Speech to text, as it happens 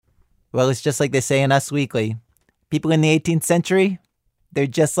Well, it's just like they say in Us Weekly. People in the 18th century, they're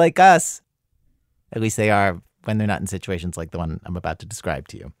just like us. At least they are when they're not in situations like the one I'm about to describe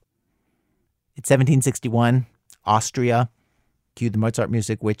to you. It's 1761, Austria. Cue the Mozart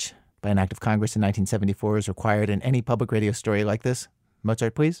music, which, by an act of Congress in 1974, is required in any public radio story like this.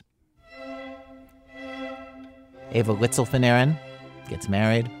 Mozart, please. Eva Litzelfeneren gets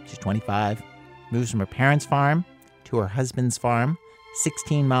married. She's 25. Moves from her parents' farm to her husband's farm,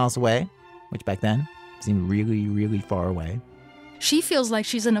 16 miles away, which back then seemed really, really far away. She feels like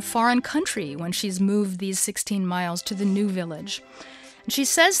she's in a foreign country when she's moved these 16 miles to the new village. And she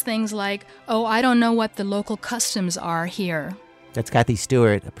says things like, "Oh, I don't know what the local customs are here." That's Kathy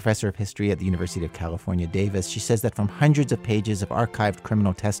Stewart, a professor of history at the University of California, Davis. She says that from hundreds of pages of archived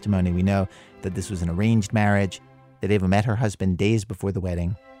criminal testimony, we know that this was an arranged marriage, that Eva met her husband days before the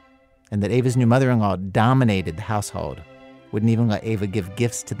wedding, and that Ava's new mother-in-law dominated the household, wouldn't even let Ava give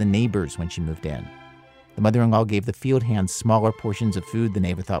gifts to the neighbors when she moved in. The mother-in-law gave the field hands smaller portions of food than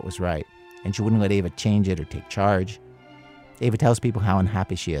Ava thought was right, and she wouldn't let Ava change it or take charge. Ava tells people how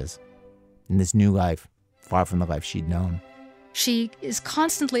unhappy she is in this new life, far from the life she'd known. She is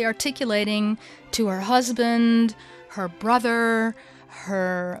constantly articulating to her husband, her brother,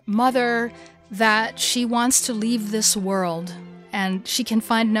 her mother, that she wants to leave this world and she can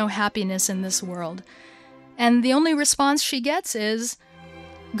find no happiness in this world. And the only response she gets is,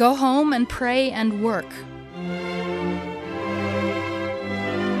 "Go home and pray and work."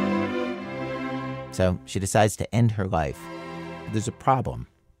 So she decides to end her life. But there's a problem.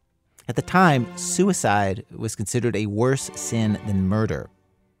 At the time, suicide was considered a worse sin than murder.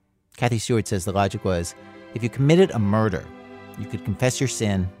 Kathy Stewart says the logic was, if you committed a murder, you could confess your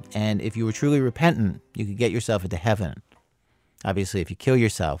sin, and if you were truly repentant, you could get yourself into heaven. Obviously, if you kill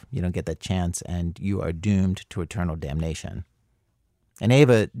yourself, you don't get that chance, and you are doomed to eternal damnation. And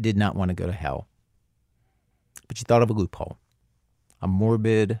Ava did not want to go to hell. But she thought of a loophole. A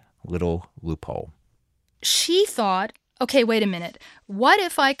morbid little loophole. She thought, okay, wait a minute. What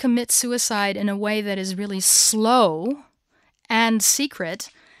if I commit suicide in a way that is really slow and secret,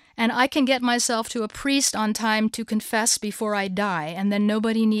 and I can get myself to a priest on time to confess before I die, and then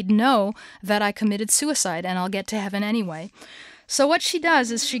nobody need know that I committed suicide, and I'll get to heaven anyway. So what she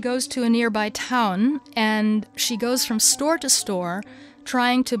does is she goes to a nearby town, and she goes from store to store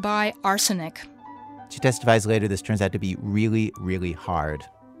trying to buy arsenic. She testifies later this turns out to be really, really hard.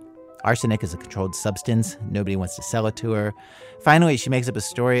 Arsenic is a controlled substance. Nobody wants to sell it to her. Finally, she makes up a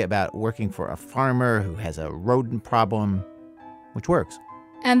story about working for a farmer who has a rodent problem, which works.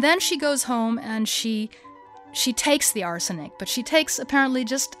 And then she goes home and she takes the arsenic, but she takes apparently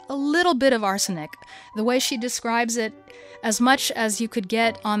just a little bit of arsenic. The way she describes it, as much as you could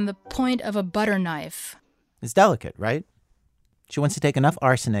get on the point of a butter knife. It's delicate, right? She wants to take enough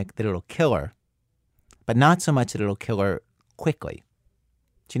arsenic that it'll kill her, but not so much that it'll kill her quickly.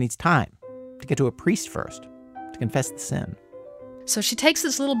 She needs time to get to a priest first, to confess the sin. So she takes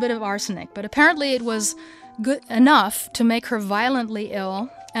this little bit of arsenic, but apparently it was good enough to make her violently ill,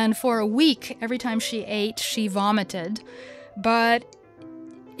 and for a week, every time she ate, she vomited. But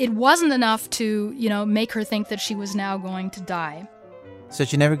it wasn't enough to, make her think that she was now going to die. So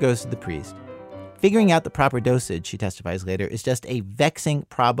she never goes to the priest. Figuring out the proper dosage, she testifies later, is just a vexing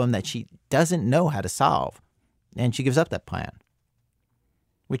problem that she doesn't know how to solve. And she gives up that plan.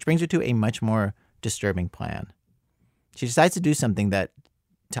 Which brings her to a much more disturbing plan. She decides to do something that,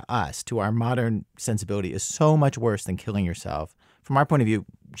 to us, to our modern sensibility, is so much worse than killing yourself. From our point of view,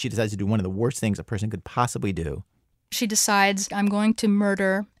 she decides to do one of the worst things a person could possibly do. She decides, I'm going to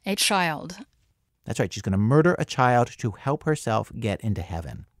murder a child. That's right. She's going to murder a child to help herself get into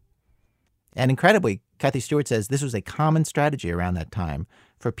heaven. And incredibly, Kathy Stewart says this was a common strategy around that time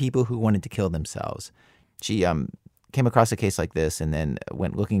for people who wanted to kill themselves. She came across a case like this and then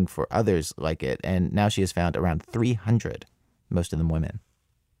went looking for others like it. And now she has found around 300, most of them women.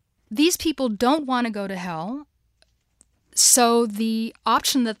 These people don't want to go to hell. So the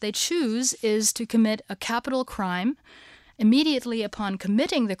option that they choose is to commit a capital crime. Immediately upon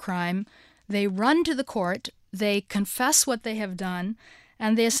committing the crime, they run to the court, they confess what they have done,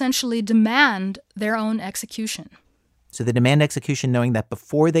 and they essentially demand their own execution. So they demand execution knowing that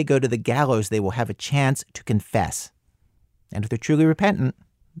before they go to the gallows, they will have a chance to confess. And if they're truly repentant,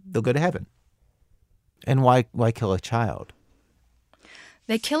 they'll go to heaven. And why kill a child?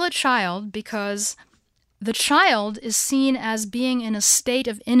 They kill a child because the child is seen as being in a state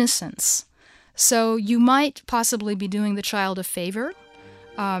of innocence. So you might possibly be doing the child a favor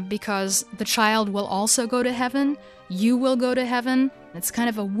because the child will also go to heaven. You will go to heaven. It's kind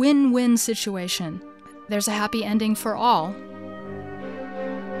of a win-win situation. There's a happy ending for all.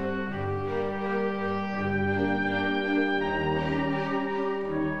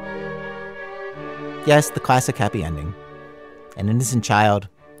 Yes, the classic happy ending. An innocent child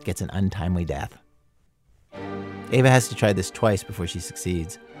gets an untimely death. Ava has to try this twice before she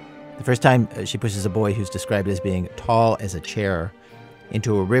succeeds. The first time, she pushes a boy who's described as being tall as a chair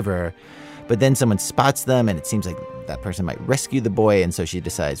into a river, but then someone spots them, and it seems like that person might rescue the boy, and so she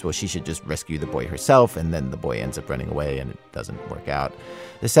decides, well, she should just rescue the boy herself, and then the boy ends up running away, and it doesn't work out.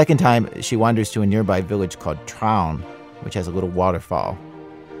 The second time, she wanders to a nearby village called Traun, which has a little waterfall.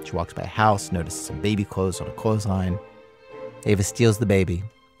 She walks by a house, notices some baby clothes on a clothesline. Ava steals the baby,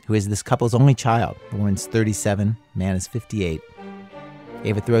 who is this couple's only child. The woman's 37, man is 58.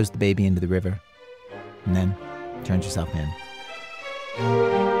 Ava throws the baby into the river, and then turns herself in.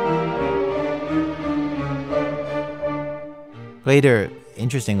 Later,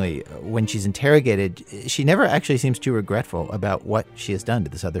 interestingly, when she's interrogated, she never actually seems too regretful about what she has done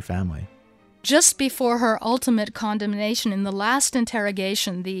to this other family. Just before her ultimate condemnation, in the last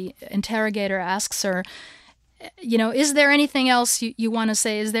interrogation, the interrogator asks her, is there anything else you want to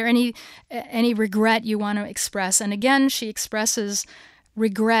say? Is there any regret you want to express? And again, she expresses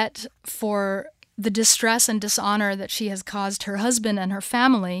regret for the distress and dishonor that she has caused her husband and her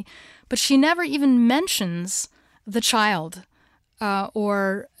family, but she never even mentions the child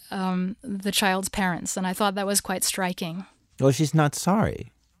or the child's parents, and I thought that was quite striking. Well, she's not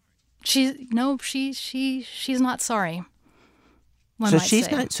sorry. She's not sorry.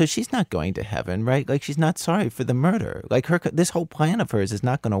 So she's not going to heaven, right? Like, she's not sorry for the murder. Like, this whole plan of hers is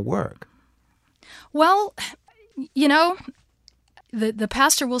not going to work. Well, the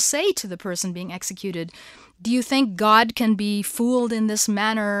pastor will say to the person being executed, do you think God can be fooled in this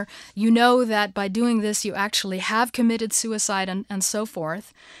manner? You know that by doing this you actually have committed suicide and so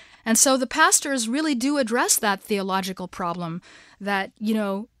forth. And so the pastors really do address that theological problem that,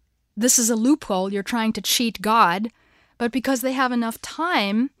 this is a loophole, you're trying to cheat God. But because they have enough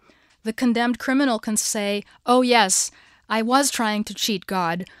time, the condemned criminal can say, oh yes, I was trying to cheat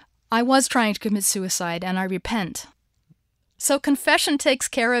God. I was trying to commit suicide, and I repent. So confession takes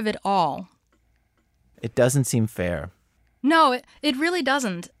care of it all. It doesn't seem fair. No, it really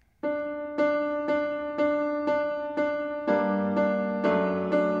doesn't.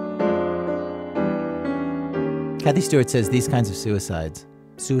 Kathy Stewart says these kinds of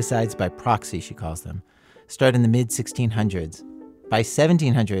suicides by proxy, she calls them, start in the mid-1600s. By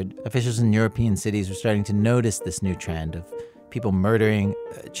 1700, officials in European cities were starting to notice this new trend of people murdering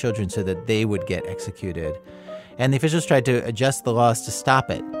children so that they would get executed. And the officials tried to adjust the laws to stop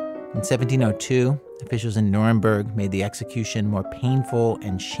it. In 1702, officials in Nuremberg made the execution more painful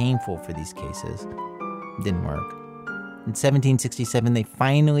and shameful for these cases. It didn't work. In 1767, they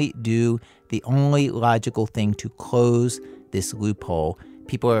finally do the only logical thing to close this loophole.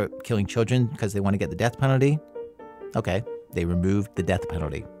 People are killing children because they want to get the death penalty. Okay, they removed the death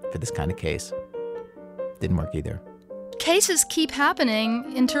penalty for this kind of case. Didn't work either. Cases keep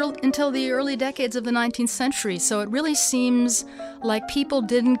happening until the early decades of the 19th century, so it really seems like people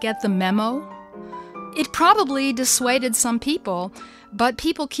didn't get the memo. It probably dissuaded some people, but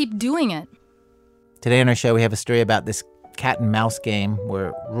people keep doing it. Today on our show, we have a story about this cat and mouse game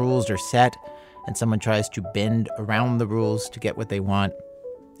where rules are set and someone tries to bend around the rules to get what they want.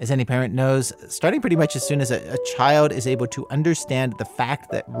 As any parent knows, starting pretty much as soon as a child is able to understand the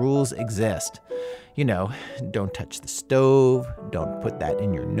fact that rules exist. Don't touch the stove, don't put that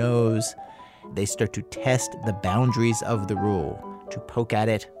in your nose. They start to test the boundaries of the rule, to poke at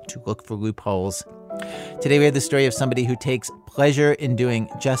it, to look for loopholes. Today we have the story of somebody who takes pleasure in doing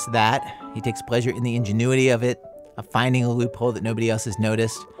just that. He takes pleasure in the ingenuity of it, of finding a loophole that nobody else has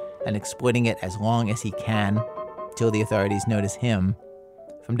noticed, and exploiting it as long as he can, till the authorities notice him.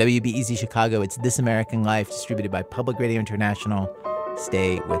 From WBEZ Chicago, it's This American Life, distributed by Public Radio International.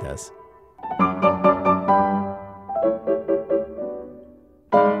 Stay with us.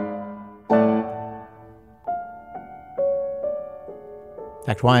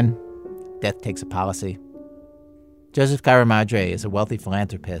 Act 1, Death Takes a Policy. Joseph Caramadre is a wealthy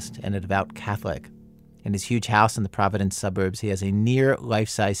philanthropist and a devout Catholic. In his huge house in the Providence suburbs, he has a near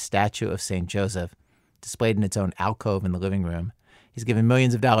life-size statue of St. Joseph, displayed in its own alcove in the living room. He's given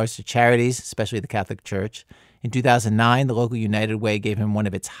millions of dollars to charities, especially the Catholic Church. In 2009, the local United Way gave him one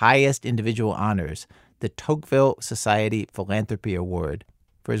of its highest individual honors, the Tocqueville Society Philanthropy Award,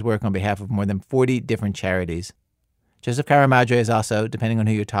 for his work on behalf of more than 40 different charities. Joseph Caramadre is also, depending on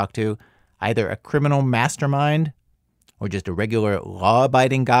who you talk to, either a criminal mastermind or just a regular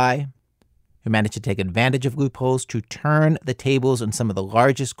law-abiding guy who managed to take advantage of loopholes to turn the tables on some of the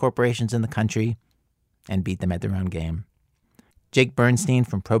largest corporations in the country and beat them at their own game. Jake Bernstein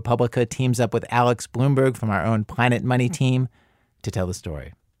from ProPublica teams up with Alex Bloomberg from our own Planet Money team to tell the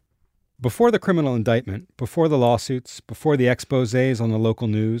story. Before the criminal indictment, before the lawsuits, before the exposés on the local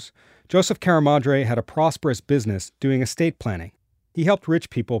news, Joseph Caramadre had a prosperous business doing estate planning. He helped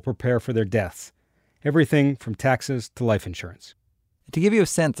rich people prepare for their deaths. Everything from taxes to life insurance. To give you a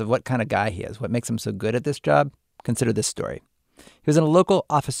sense of what kind of guy he is, what makes him so good at this job, consider this story. He was in a local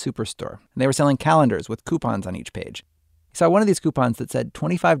office superstore, and they were selling calendars with coupons on each page. He saw one of these coupons that said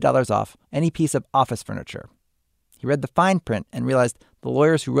 $25 off any piece of office furniture. He read the fine print and realized the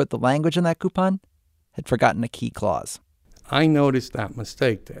lawyers who wrote the language in that coupon had forgotten a key clause. I noticed that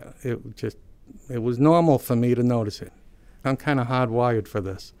mistake there. It was normal for me to notice it. I'm kind of hardwired for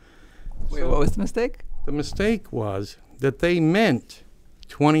this. Wait, what was the mistake? The mistake was that they meant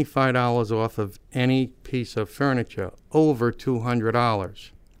 $25 off of any piece of furniture over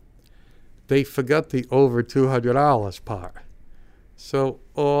 $200. They forgot the over $200 part. So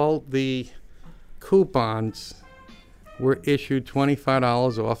all the coupons were issued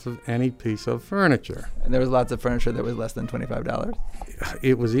 $25 off of any piece of furniture. And there was lots of furniture that was less than $25?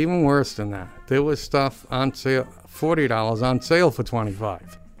 It was even worse than that. There was stuff on sale, $40 on sale for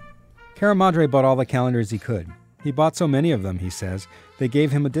 $25. Caramadre bought all the calendars he could. He bought so many of them, he says, they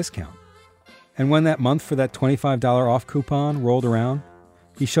gave him a discount. And when that month for that $25 off coupon rolled around,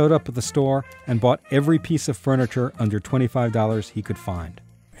 he showed up at the store and bought every piece of furniture under $25 he could find.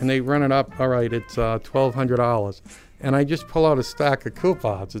 And they run it up, all right, it's $1,200. And I just pull out a stack of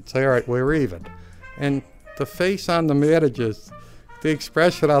coupons and say, all right, we're even. And the face on the manager's, the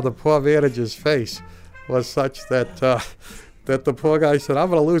expression on the poor manager's face was such that that the poor guy said, I'm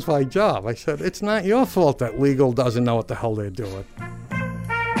going to lose my job. I said, it's not your fault that legal doesn't know what the hell they're doing.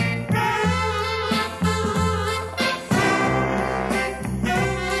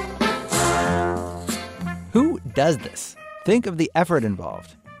 Who does this? Think of the effort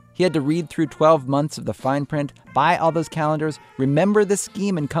involved. He had to read through 12 months of the fine print, buy all those calendars, remember the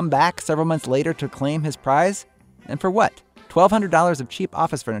scheme, and come back several months later to claim his prize? And for what? $1,200 of cheap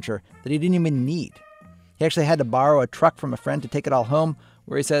office furniture that he didn't even need. He actually had to borrow a truck from a friend to take it all home,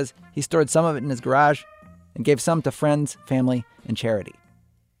 where he says he stored some of it in his garage and gave some to friends, family, and charity.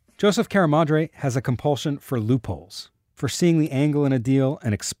 Joseph Caramadre has a compulsion for loopholes, for seeing the angle in a deal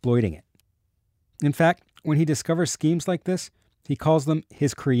and exploiting it. In fact, when he discovers schemes like this, he calls them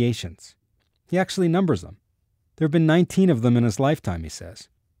his creations. He actually numbers them. There have been 19 of them in his lifetime, he says.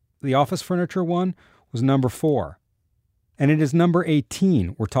 The office furniture one was number 4. And it is number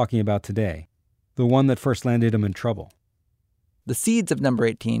 18 we're talking about today, the one that first landed him in trouble. The seeds of number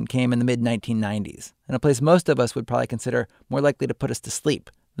 18 came in the mid-1990s, in a place most of us would probably consider more likely to put us to sleep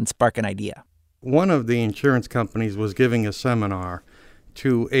than spark an idea. One of the insurance companies was giving a seminar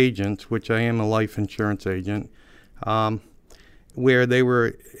to agents, which I am a life insurance agent, where they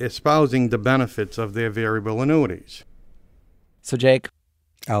were espousing the benefits of their variable annuities. So, Jake.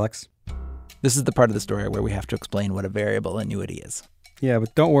 Alex. This is the part of the story where we have to explain what a variable annuity is. Yeah,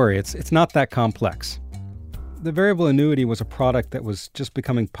 but don't worry, it's not that complex. The variable annuity was a product that was just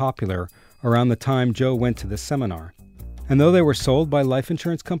becoming popular around the time Joe went to this seminar. And though they were sold by life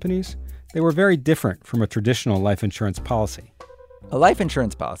insurance companies, they were very different from a traditional life insurance policy. A life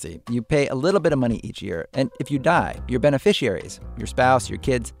insurance policy, you pay a little bit of money each year, and if you die, your beneficiaries, your spouse, your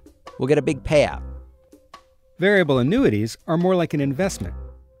kids, will get a big payout. Variable annuities are more like an investment.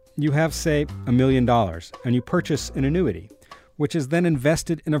 You have, say, $1 million, and you purchase an annuity, which is then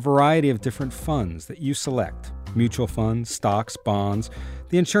invested in a variety of different funds that you select. Mutual funds, stocks, bonds.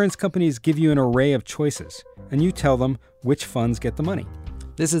 The insurance companies give you an array of choices, and you tell them which funds get the money.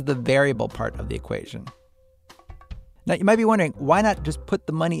 This is the variable part of the equation. Now, you might be wondering, why not just put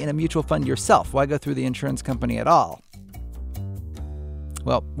the money in a mutual fund yourself? Why go through the insurance company at all?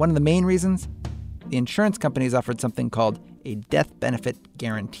 Well, one of the main reasons, the insurance companies offered something called a death benefit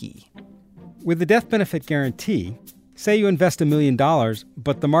guarantee. With the death benefit guarantee, say you invest $1 million,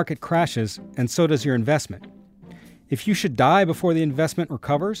 but the market crashes, and so does your investment. If you should die before the investment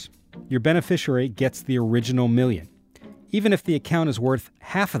recovers, your beneficiary gets the original $1 million. Even if the account is worth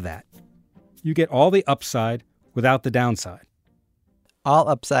half of that, you get all the upside without the downside. All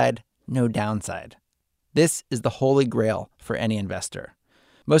upside, no downside. This is the holy grail for any investor.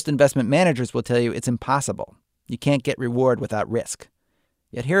 Most investment managers will tell you it's impossible. You can't get reward without risk.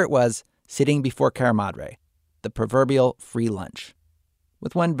 Yet here it was, sitting before Caramadre, the proverbial free lunch,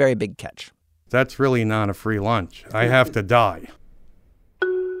 with one very big catch. That's really not a free lunch. I have to die.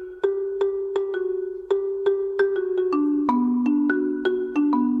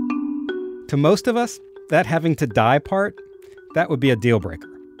 To most of us, that having to die part, that would be a deal breaker,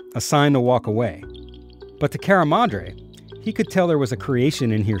 a sign to walk away. But to Caramadre, he could tell there was a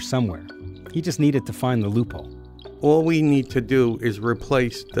creation in here somewhere. He just needed to find the loophole. All we need to do is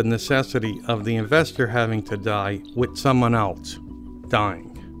replace the necessity of the investor having to die with someone else dying.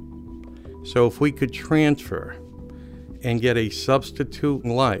 So if we could transfer and get a substitute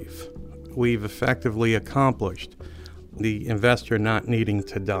life, we've effectively accomplished the investor not needing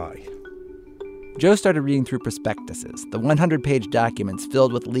to die. Joe started reading through prospectuses, the 100-page documents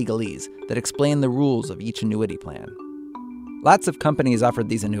filled with legalese that explain the rules of each annuity plan. Lots of companies offered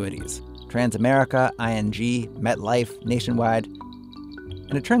these annuities: Transamerica, ING, MetLife, Nationwide.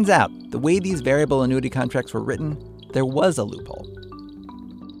 And it turns out, the way these variable annuity contracts were written, there was a loophole.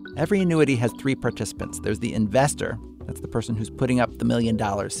 Every annuity has three participants. There's the investor, that's the person who's putting up the $1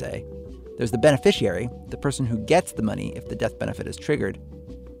 million, say. There's the beneficiary, the person who gets the money if the death benefit is triggered.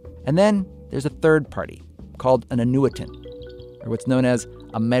 And then there's a third party, called an annuitant, or what's known as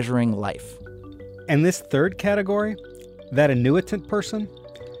a measuring life. And this third category, that annuitant person,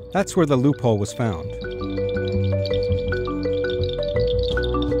 that's where the loophole was found.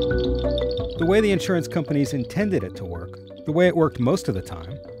 The way the insurance companies intended it to work, the way it worked most of the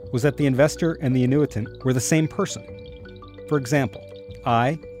time, was that the investor and the annuitant were the same person. For example,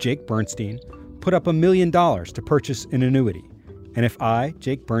 I, Jake Bernstein, put up $1 million to purchase an annuity. And if I,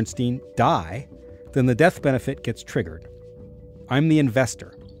 Jake Bernstein, die, then the death benefit gets triggered. I'm the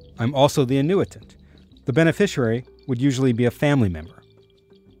investor. I'm also the annuitant. The beneficiary would usually be a family member.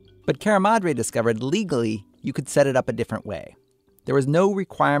 But Caramadre discovered legally you could set it up a different way. There was no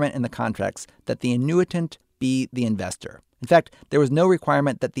requirement in the contracts that the annuitant be the investor. In fact, there was no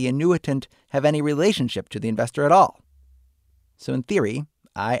requirement that the annuitant have any relationship to the investor at all. So in theory,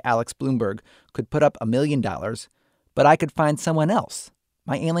 I, Alex Bloomberg, could put up $1 million, but I could find someone else,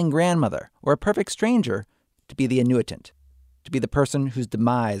 my ailing grandmother or a perfect stranger, to be the annuitant, to be the person whose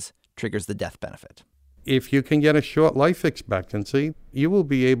demise triggers the death benefit. If you can get a short life expectancy, you will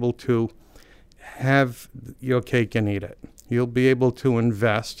be able to have your cake and eat it. You'll be able to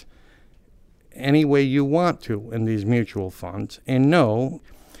invest any way you want to in these mutual funds. And no,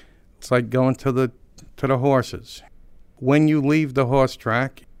 it's like going to the horses. When you leave the horse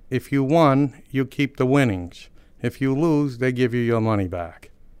track, if you won, you keep the winnings. If you lose, they give you your money back.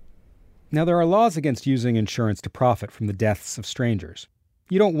 Now, there are laws against using insurance to profit from the deaths of strangers.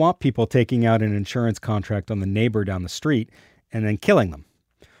 You don't want people taking out an insurance contract on the neighbor down the street and then killing them.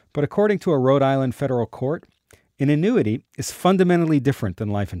 But according to a Rhode Island federal court, an annuity is fundamentally different than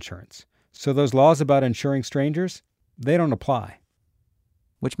life insurance. So those laws about insuring strangers, they don't apply.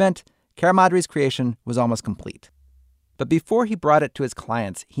 Which meant Caramadre's creation was almost complete. But before he brought it to his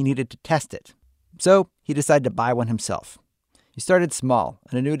clients, he needed to test it. So he decided to buy one himself. He started small,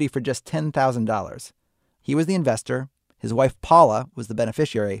 an annuity for just $10,000. He was the investor. His wife, Paula, was the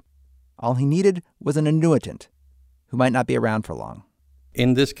beneficiary. All he needed was an annuitant who might not be around for long.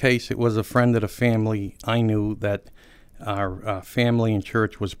 In this case, it was a friend of the family I knew that our family in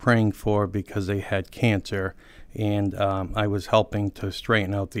church was praying for because they had cancer, and I was helping to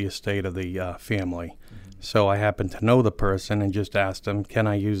straighten out the estate of the family. So I happened to know the person and just asked them, can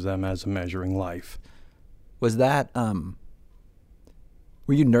I use them as a measuring life? Was that,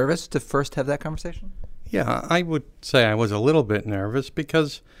 were you nervous to first have that conversation? Yeah, I would say I was a little bit nervous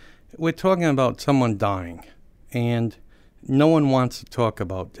because we're talking about someone dying, and no one wants to talk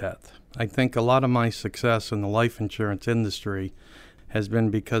about death. I think a lot of my success in the life insurance industry has been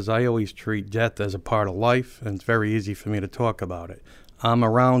because I always treat death as a part of life, and it's very easy for me to talk about it. I'm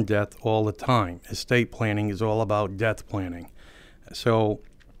around death all the time. Estate planning is all about death planning. So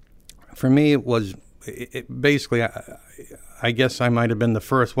for me, basically, I guess I might have been the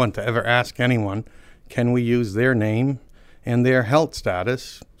first one to ever ask anyone, can we use their name and their health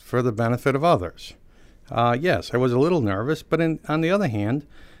status for the benefit of others? Yes, I was a little nervous, but on the other hand,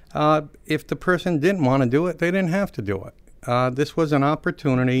 if the person didn't want to do it, they didn't have to do it. This was an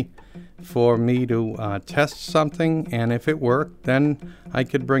opportunity for me to test something, and if it worked, then I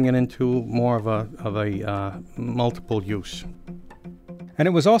could bring it into more of a multiple use. And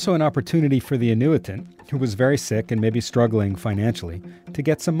it was also an opportunity for the annuitant, who was very sick and maybe struggling financially, to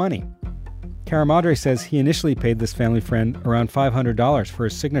get some money. Caramadre says he initially paid this family friend around $500 for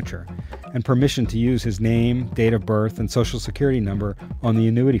his signature and permission to use his name, date of birth, and social security number on the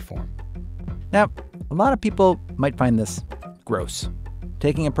annuity form. Now, a lot of people might find this gross,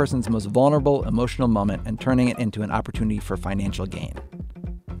 taking a person's most vulnerable emotional moment and turning it into an opportunity for financial gain.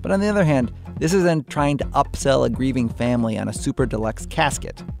 But on the other hand, this isn't trying to upsell a grieving family on a super deluxe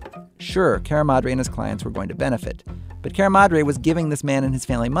casket. Sure, Caramadre and his clients were going to benefit, but Caramadre was giving this man and his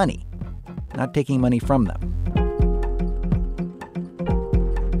family money, not taking money from them.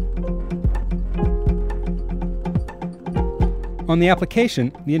 On the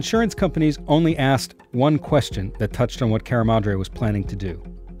application, the insurance companies only asked one question that touched on what Caramadre was planning to do.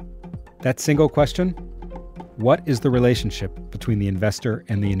 That single question: what is the relationship between the investor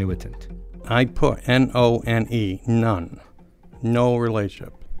and the annuitant? I put N-O-N-E, none. No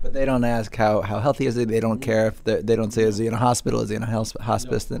relationship. But they don't ask how healthy is he. They don't care if they don't say, is he in a hospital, is he in a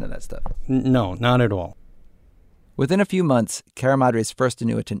hospice, none of that stuff. No, not at all. Within a few months, Caramadre's first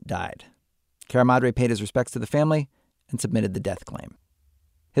annuitant died. Caramadre paid his respects to the family and submitted the death claim.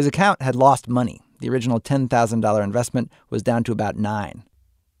 His account had lost money. The original $10,000 investment was down to about $9,000.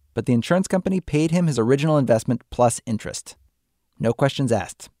 But the insurance company paid him his original investment plus interest. No questions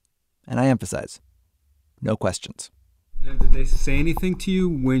asked. And I emphasize, no questions. Now, did they say anything to you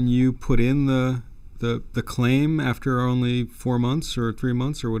when you put in the claim after only 4 months or 3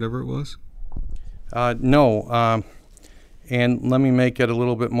 months or whatever it was? No. And let me make it a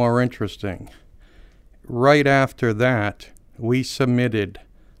little bit more interesting. Right after that, we submitted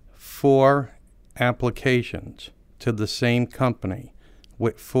 4 applications to the same company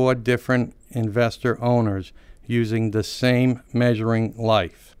with 4 different investor owners using the same measuring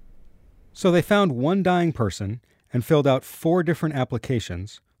life. So they found one dying person and filled out 4 different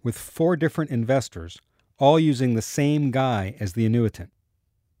applications with 4 different investors, all using the same guy as the annuitant.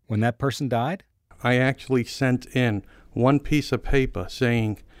 When that person died? I actually sent in one piece of paper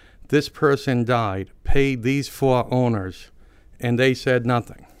saying, this person died, paid these 4 owners, and they said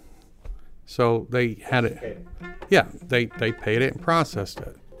nothing. So they had it. Yeah, they paid it and processed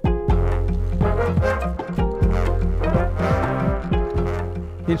it.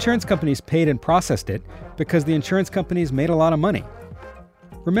 The insurance companies paid and processed it because the insurance companies made a lot of money.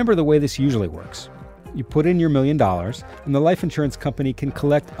 Remember the way this usually works. You put in your $1 million, and the life insurance company can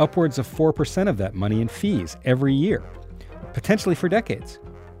collect upwards of 4% of that money in fees every year, potentially for decades.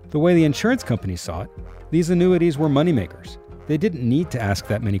 The way the insurance companies saw it, these annuities were moneymakers. They didn't need to ask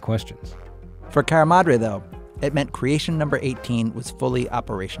that many questions. For Caramadre, though, it meant creation number 18 was fully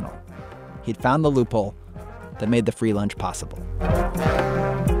operational. He'd found the loophole that made the free lunch possible.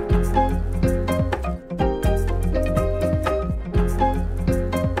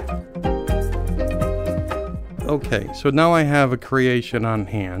 Okay, so now I have a creation on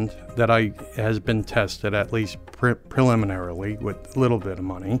hand that has been tested, at least preliminarily, with a little bit of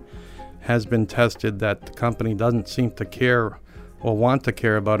money. Has been tested that the company doesn't seem to care or want to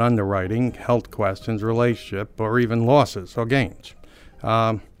care about underwriting, health questions, relationship, or even losses or gains.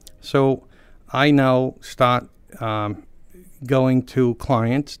 So I now start going to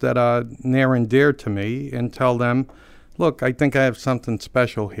clients that are near and dear to me and tell them, look, I think I have something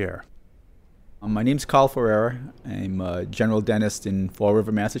special here. My name's Carl Ferreira. I'm a general dentist in Fall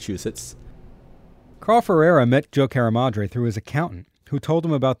River, Massachusetts. Carl Ferreira met Joe Caramadre through his accountant, who told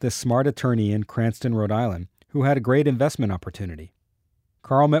him about this smart attorney in Cranston, Rhode Island, who had a great investment opportunity.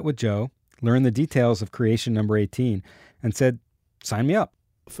 Carl met with Joe, learned the details of creation number 18, and said, sign me up.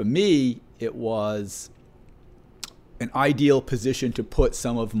 For me, it was an ideal position to put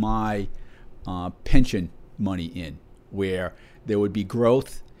some of my pension money in, where there would be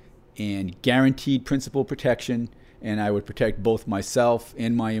growth and guaranteed principal protection, and I would protect both myself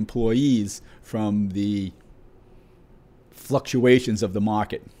and my employees from the fluctuations of the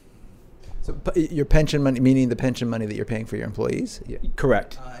market. So your pension money, meaning the pension money that you're paying for your employees? Yeah.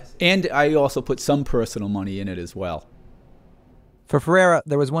 Correct. And I also put some personal money in it as well. For Ferreira,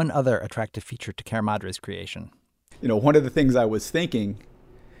 there was one other attractive feature to Caramadre's creation. You know, one of the things I was thinking,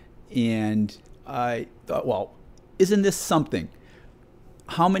 and I thought, well, isn't this something?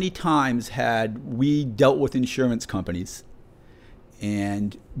 How many times had we dealt with insurance companies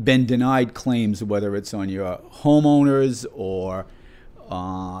and been denied claims, whether it's on your homeowners or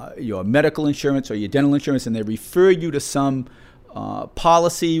your medical insurance or your dental insurance, and they refer you to some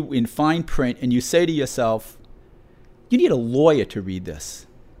policy in fine print, and you say to yourself, you need a lawyer to read this.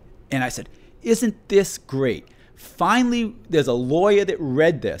 And I said, isn't this great? Finally, there's a lawyer that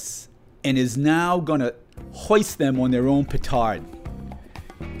read this and is now going to hoist them on their own petard.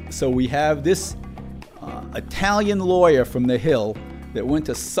 So we have this Italian lawyer from the Hill that went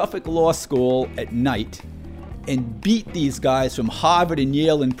to Suffolk Law School at night and beat these guys from Harvard and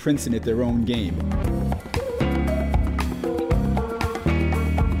Yale and Princeton at their own game.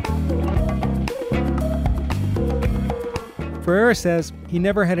 Ferreira says he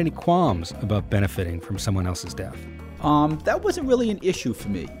never had any qualms about benefiting from someone else's death. That wasn't really an issue for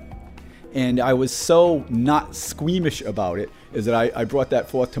me. And I was so not squeamish about it is that I brought that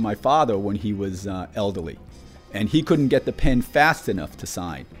forth to my father when he was elderly. And he couldn't get the pen fast enough to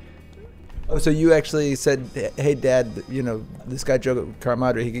sign. Oh, so you actually said, hey, Dad, you know, this guy Joe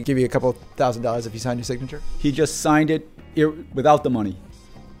Caramadre, he could give you a couple $1,000s if you signed your signature? He just signed it, without the money.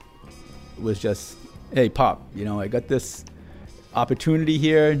 It was just, hey, Pop, I got this opportunity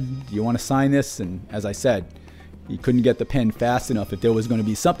here. Do you want to sign this? And as I said, he couldn't get the pen fast enough. If there was going to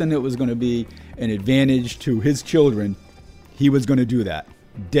be something that was going to be an advantage to his children, he was going to do that,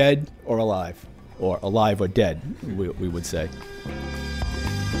 dead or alive or dead, we would say.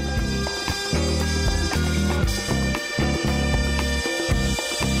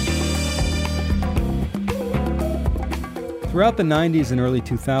 Throughout the 90s and early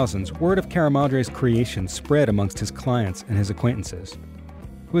 2000s, word of Caramadre's creation spread amongst his clients and his acquaintances.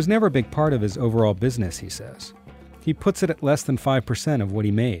 It was never a big part of his overall business, he says. He puts it at less than 5% of what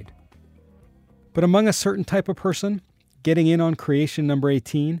he made. But among a certain type of person, getting in on creation number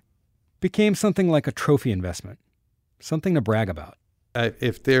 18 became something like a trophy investment, something to brag about.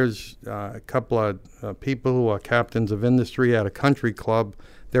 If there's a couple of people who are captains of industry at a country club,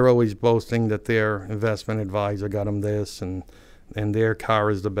 they're always boasting that their investment advisor got them this, and their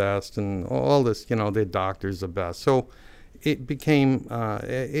car is the best, and all this, their doctor's the best. So it became,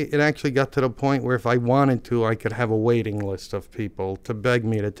 it actually got to the point where if I wanted to, I could have a waiting list of people to beg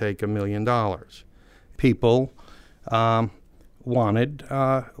me to take $1 million. People wanted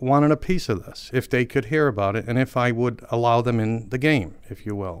a piece of this, if they could hear about it, and if I would allow them in the game, if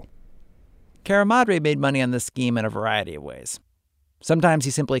you will. Caramadre made money on this scheme in a variety of ways. Sometimes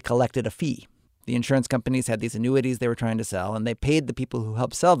he simply collected a fee. The insurance companies had these annuities they were trying to sell, and they paid the people who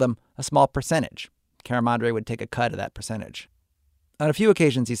helped sell them a small percentage. Caramadre would take a cut of that percentage. On a few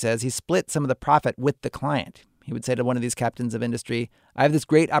occasions, he says, he split some of the profit with the client. He would say to one of these captains of industry, I have this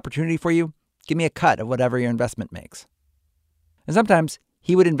great opportunity for you. Give me a cut of whatever your investment makes. And sometimes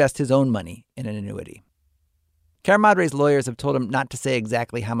he would invest his own money in an annuity. Caramadre's lawyers have told him not to say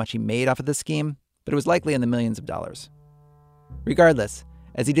exactly how much he made off of this scheme, but it was likely in the millions of dollars. Regardless,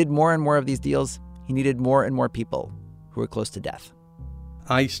 as he did more and more of these deals, he needed more and more people who were close to death.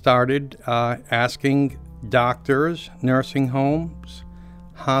 I started asking doctors, nursing homes,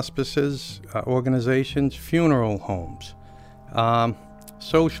 hospices, organizations, funeral homes,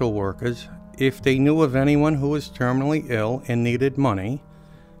 social workers, if they knew of anyone who was terminally ill and needed money,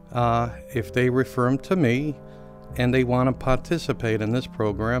 if they refer them to me and they want to participate in this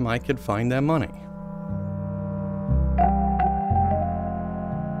program, I could find them money.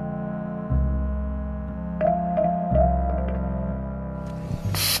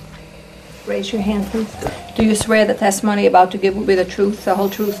 Raise your hand, please. Do you swear the testimony about to give will be the truth, the whole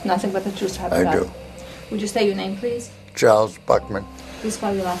truth, nothing but the truth? I do. Would you say your name, please? Charles Buckman. Please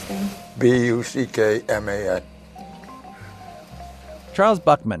spell your last name. Buckman. Charles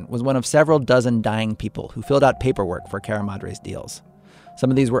Buckman was one of several dozen dying people who filled out paperwork for Caramadre's deals. Some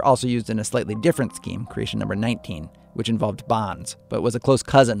of these were also used in a slightly different scheme, creation number 19, which involved bonds, but was a close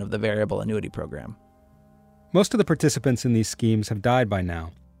cousin of the variable annuity program. Most of the participants in these schemes have died by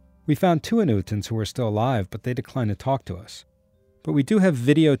now. We found 2 annuitants who were still alive, but they declined to talk to us. But we do have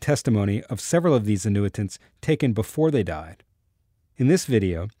video testimony of several of these annuitants taken before they died. In this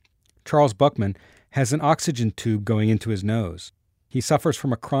video, Charles Buckman has an oxygen tube going into his nose. He suffers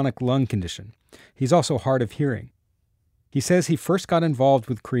from a chronic lung condition. He's also hard of hearing. He says he first got involved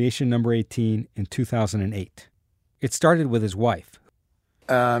with creation number 18 in 2008. It started with his wife.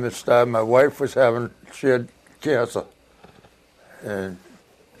 My wife she had cancer, and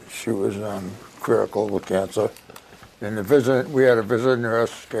she was critical with cancer. And we had a visiting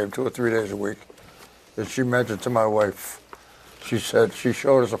nurse, came 2 or 3 days a week, and she mentioned to my wife, she said she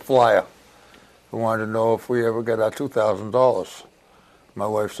showed us a flyer who wanted to know if we ever got our $2,000. My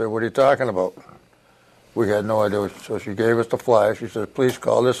wife said, what are you talking about? We had no idea. So she gave us the flyer. She said, please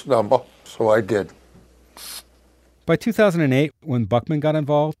call this number. So I did. By 2008, when Buckman got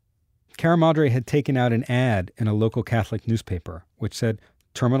involved, Caramadre had taken out an ad in a local Catholic newspaper, which said,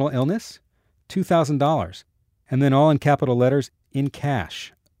 terminal illness? $2,000. And then all in capital letters, in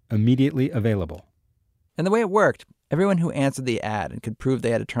cash, immediately available. And the way it worked, everyone who answered the ad and could prove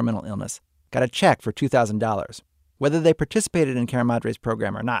they had a terminal illness got a check for $2,000, whether they participated in Caramadre's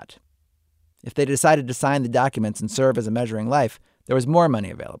program or not. If they decided to sign the documents and serve as a measuring life, there was more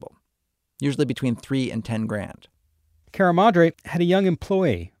money available, usually between $3,000 and $10,000. Caramadre had a young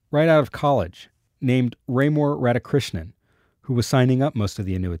employee right out of college named Raymore Radhakrishnan, who was signing up most of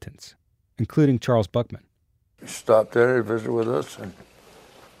the annuitants, including Charles Buckman. He stopped there to visit with us,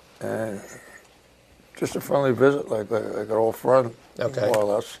 and just a friendly visit, like an old friend, Okay. more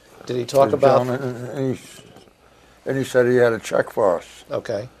or less. Did he talk about... And he said he had a check for us.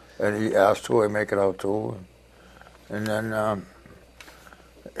 Okay. And he asked who I make it out to. And then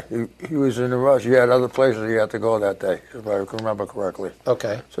he was in a rush. He had other places he had to go that day, if I can remember correctly.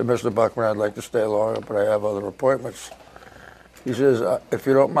 Okay. So, Mr. Buckman, I'd like to stay longer, but I have other appointments. He says, if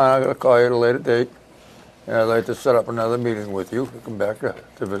you don't mind, I'm going to call you at a later date, and I'd like to set up another meeting with you to come back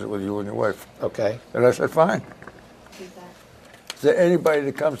to visit with you and your wife. Okay. And I said, fine. Is there anybody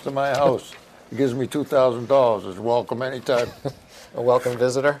that comes to my house and gives me $2,000 is welcome anytime? A welcome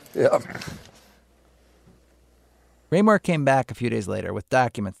visitor? Yeah. Raymore came back a few days later with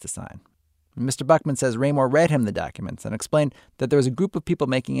documents to sign. Mr. Buckman says Raymore read him the documents and explained that there was a group of people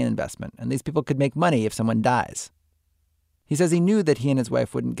making an investment, and these people could make money if someone dies. He says he knew that he and his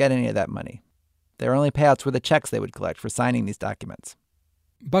wife wouldn't get any of that money. Their only payouts were the checks they would collect for signing these documents.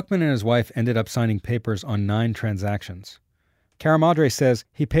 Buckman and his wife ended up signing papers on 9 transactions. Caramadre says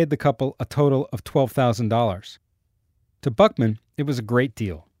he paid the couple a total of $12,000. To Buckman, it was a great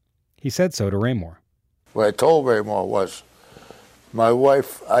deal. He said so to Raymore. What I told Raymore was, my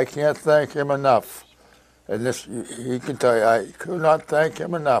wife, I can't thank him enough. And this, he can tell you, I could not thank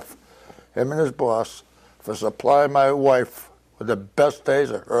him enough, him and his boss, for supplying my wife with the best days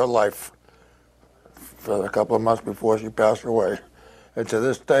of her life for a couple of months before she passed away. And to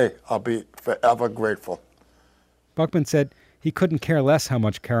this day, I'll be forever grateful. Buckman said he couldn't care less how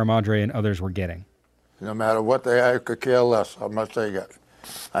much Caramadre and others were getting. No matter what they had, I could care less how much they get.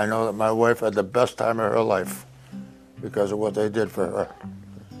 I know that my wife had the best time of her life because of what they did for her.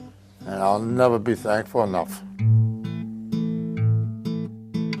 And I'll never be thankful enough.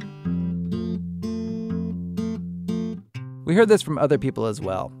 We heard this from other people as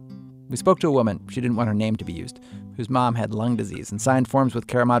well. We spoke to a woman, she didn't want her name to be used, whose mom had lung disease and signed forms with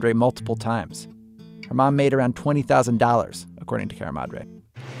Caramadre multiple times. Her mom made around $20,000, according to Caramadre.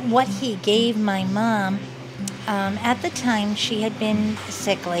 What he gave my mom, at the time she had been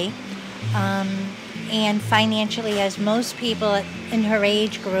sickly, and financially, as most people in her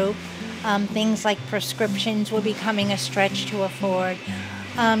age group, things like prescriptions were becoming a stretch to afford.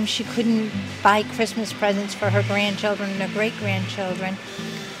 She couldn't buy Christmas presents for her grandchildren and her great-grandchildren.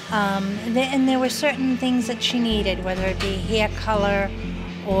 And there were certain things that she needed, whether it be hair color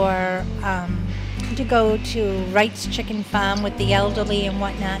or to go to Wright's Chicken Farm with the elderly and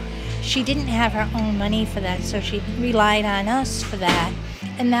whatnot. She didn't have her own money for that, so she relied on us for that,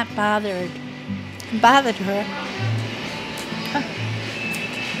 and that bothered her.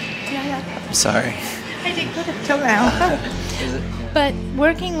 I'm sorry. I didn't put it till now. But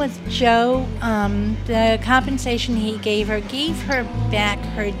working with Joe, the compensation he gave her back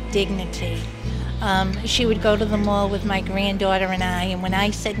her dignity. She would go to the mall with my granddaughter and I, and when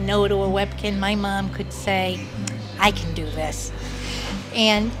I said no to a Webkin, my mom could say, I can do this.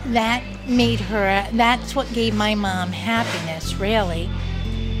 And that that's what gave my mom happiness, really.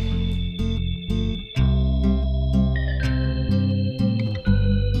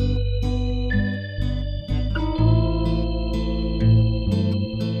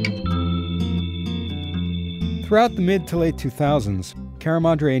 Throughout the mid to late 2000s,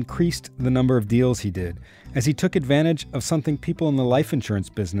 Caramadre increased the number of deals he did as he took advantage of something people in the life insurance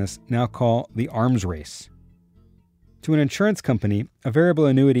business now call the arms race. To an insurance company, a variable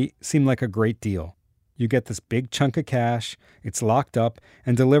annuity seemed like a great deal. You get this big chunk of cash, it's locked up,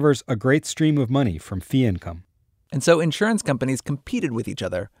 and delivers a great stream of money from fee income. And so insurance companies competed with each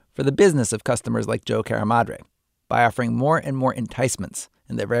other for the business of customers like Joe Caramadre by offering more and more enticements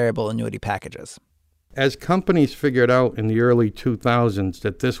in their variable annuity packages. As companies figured out in the early 2000s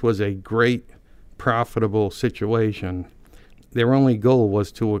that this was a great, profitable situation, their only goal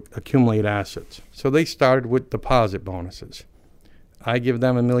was to accumulate assets. So they started with deposit bonuses. I give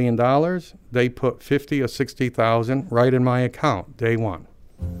them $1 million, they put $50,000 or $60,000 right in my account, day one.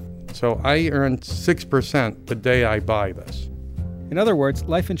 So I earned 6% the day I buy this. In other words,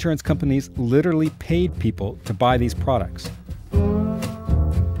 life insurance companies literally paid people to buy these products.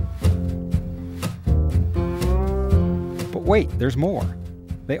 But wait, there's more.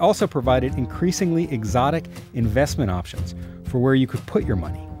 They also provided increasingly exotic investment options for where you could put your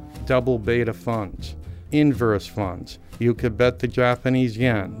money. Double beta funds, inverse funds. You could bet the Japanese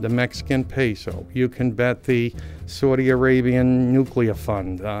yen, the Mexican peso. You can bet the Saudi Arabian nuclear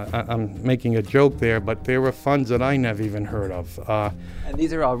fund. I'm making a joke there, but there were funds that I never even heard of. And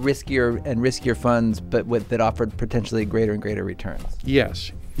these are all riskier funds, but that offered potentially greater and greater returns.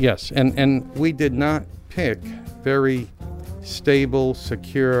 Yes. And we did not pick very stable,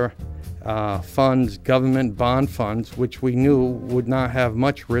 secure funds, government bond funds, which we knew would not have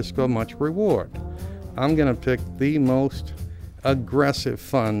much risk or much reward. I'm going to pick the most aggressive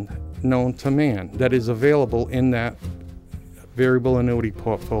fund known to man that is available in that variable annuity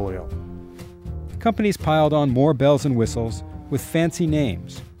portfolio. Companies piled on more bells and whistles with fancy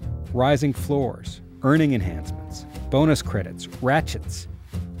names, rising floors, earning enhancements, bonus credits, ratchets.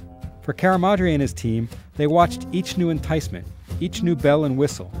 For Caramadre and his team, they watched each new enticement each new bell and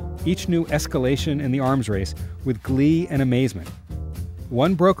whistle, each new escalation in the arms race with glee and amazement.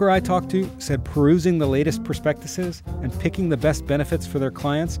 One broker I talked to said perusing the latest prospectuses and picking the best benefits for their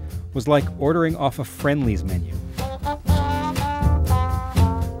clients was like ordering off a Friendly's menu.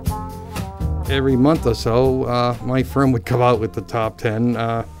 Every month or so, my firm would come out with the top 10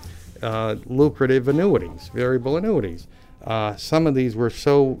 lucrative annuities, variable annuities. Some of these were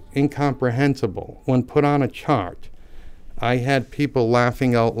so incomprehensible. When put on a chart, I had people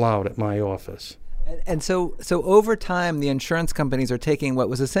laughing out loud at my office. And so over time, the insurance companies are taking what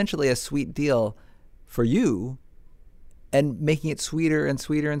was essentially a sweet deal for you and making it sweeter and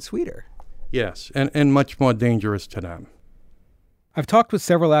sweeter and sweeter. Yes, and much more dangerous to them. I've talked with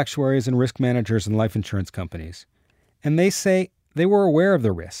several actuaries and risk managers in life insurance companies, and they say they were aware of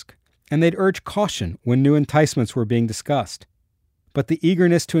the risk, and they'd urge caution when new enticements were being discussed. But the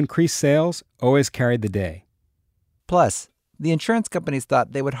eagerness to increase sales always carried the day. Plus, the insurance companies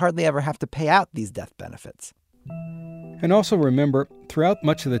thought they would hardly ever have to pay out these death benefits. And also remember, throughout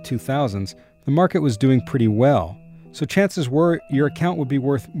much of the 2000s, the market was doing pretty well, so chances were your account would be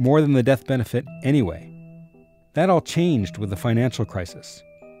worth more than the death benefit anyway. That all changed with the financial crisis.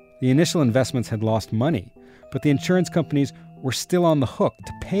 The initial investments had lost money, but the insurance companies were still on the hook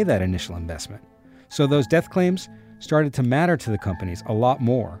to pay that initial investment. So those death claims started to matter to the companies a lot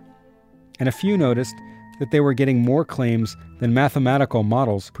more. And a few noticed that they were getting more claims than mathematical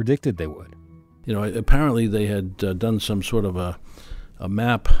models predicted they would. You know, apparently they had done some sort of a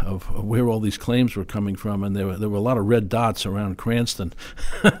map of where all these claims were coming from, and there were a lot of red dots around Cranston,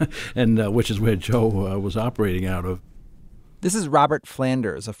 and which is where Joe was operating out of. This is Robert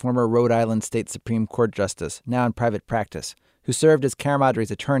Flanders, a former Rhode Island State Supreme Court justice, now in private practice, who served as Caramadre's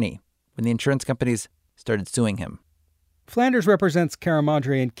attorney when the insurance companies started suing him. Flanders represents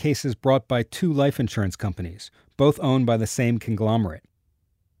Caramadre in cases brought by two life insurance companies, both owned by the same conglomerate.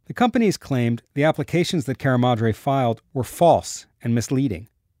 The companies claimed the applications that Caramadre filed were false and misleading,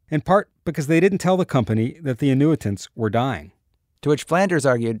 in part because they didn't tell the company that the annuitants were dying. To which Flanders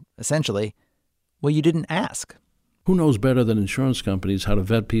argued, essentially, well, you didn't ask. Who knows better than insurance companies how to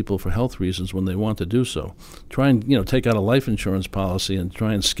vet people for health reasons when they want to do so? Try and, take out a life insurance policy and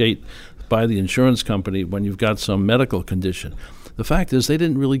try and skate by the insurance company when you've got some medical condition. The fact is they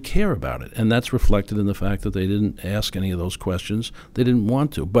didn't really care about it, and that's reflected in the fact that they didn't ask any of those questions. They didn't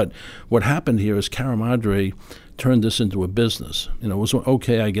want to. But what happened here is Caramadre turned this into a business. It was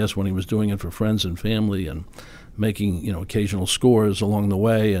okay, I guess, when he was doing it for friends and family and making, occasional scores along the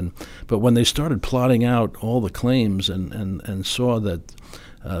way. But when they started plotting out all the claims and saw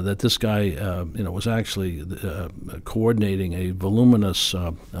that this guy, was actually coordinating a voluminous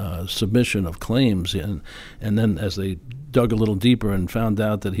submission of claims, and then as they dug a little deeper and found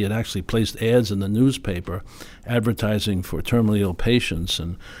out that he had actually placed ads in the newspaper advertising for terminally ill patients,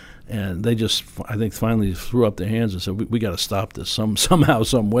 and they just, I think, finally threw up their hands and said, we got to stop this somehow,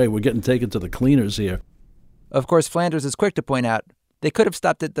 some way. We're getting taken to the cleaners here. Of course, Flanders is quick to point out they could have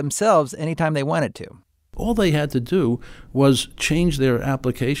stopped it themselves anytime they wanted to. All they had to do was change their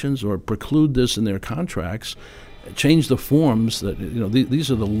applications or preclude this in their contracts, change the forms. That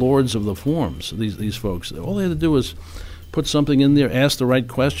these are the lords of the forms, these folks. All they had to do was put something in there, ask the right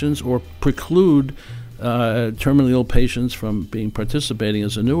questions, or preclude terminally ill patients from participating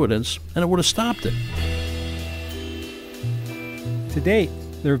as annuitants, and it would have stopped it. To date,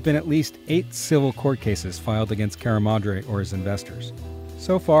 there have been at least 8 civil court cases filed against Caramadre or his investors.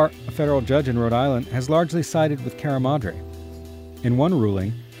 So far, a federal judge in Rhode Island has largely sided with Caramadre. In one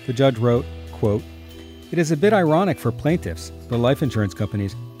ruling, the judge wrote, quote, "It is a bit ironic for plaintiffs, the life insurance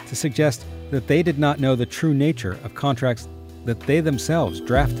companies, to suggest that they did not know the true nature of contracts that they themselves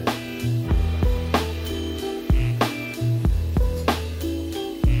drafted."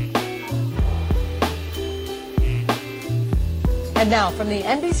 And now from the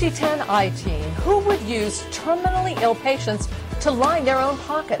NBC 10 I-Team, who would use terminally ill patients to line their own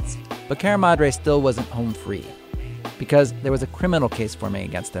pockets? But Caramadre still wasn't home free, because there was a criminal case forming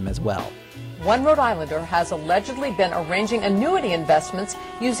against him as well. One Rhode Islander has allegedly been arranging annuity investments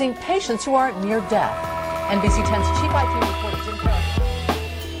using patients who are near death. NBC 10's Chief I-Team reporter Jim Carroll.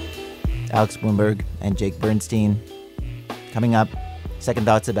 Alex Bloomberg and Jake Bernstein. Coming up, second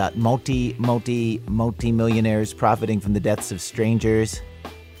thoughts about multi-millionaires profiting from the deaths of strangers.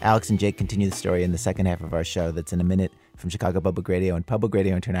 Alex and Jake continue the story in the second half of our show. That's in a minute from Chicago Public Radio and Public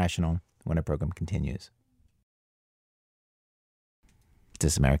Radio International when our program continues.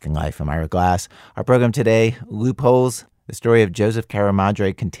 This American Life. I'm Ira Glass. Our program today, Loopholes. The story of Joseph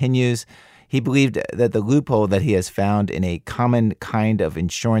Caramadre continues. He believed that the loophole that he has found in a common kind of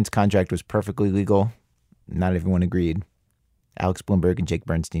insurance contract was perfectly legal. Not everyone agreed. Alex Bloomberg and Jake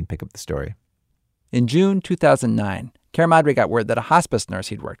Bernstein pick up the story. In June 2009, Karamadre got word that a hospice nurse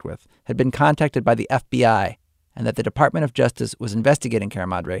he'd worked with had been contacted by the FBI and that the Department of Justice was investigating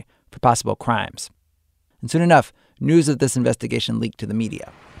Karamadre for possible crimes. And soon enough, news of this investigation leaked to the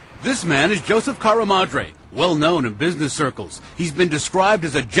media. This man is Joseph Karamadre, well known in business circles. He's been described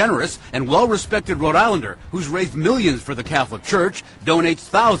as a generous and well-respected Rhode Islander who's raised millions for the Catholic Church, donates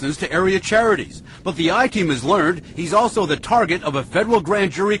thousands to area charities. But the I-Team has learned he's also the target of a federal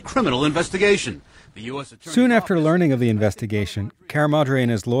grand jury criminal investigation. The U.S. Soon after learning of the investigation, Karamadre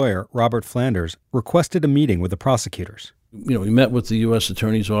and his lawyer, Robert Flanders, requested a meeting with the prosecutors. We met with the U.S.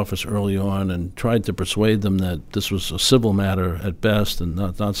 Attorney's Office early on and tried to persuade them that this was a civil matter at best and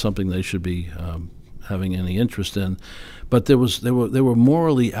not something they should be having any interest in. But they were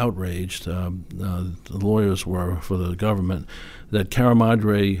morally outraged, the lawyers were for the government, that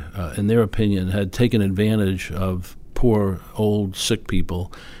Karamadre, in their opinion, had taken advantage of poor, old, sick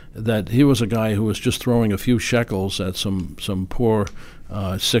people, that he was a guy who was just throwing a few shekels at some poor,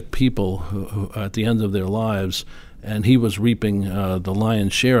 sick people who at the end of their lives, and he was reaping the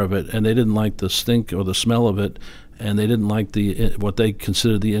lion's share of it, and they didn't like the stink or the smell of it, and they didn't like what they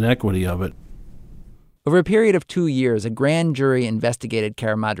considered the inequity of it. Over a period of 2 years, a grand jury investigated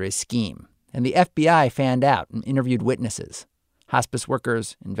Karamadre's scheme, and the FBI fanned out and interviewed witnesses, hospice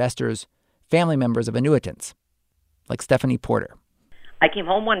workers, investors, family members of annuitants, like Stephanie Porter. I came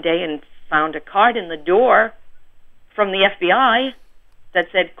home one day and found a card in the door from the FBI that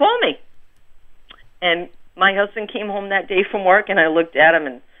said, "Call me." And my husband came home that day from work, and I looked at him,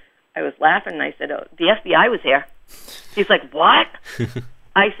 and I was laughing, and I said, "Oh, the FBI was here." He's like, "What?"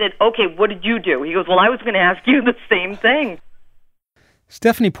 I said, "Okay, what did you do?" He goes, "Well, I was going to ask you the same thing."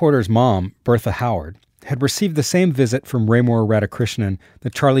 Stephanie Porter's mom, Bertha Howard, had received the same visit from Raymore Radhakrishnan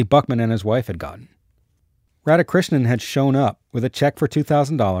that Charlie Buckman and his wife had gotten. Radhakrishnan had shown up with a check for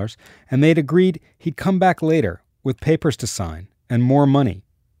 $2,000, and they'd agreed he'd come back later with papers to sign and more money.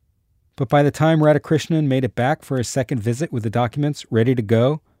 But by the time Radhakrishnan made it back for his second visit with the documents ready to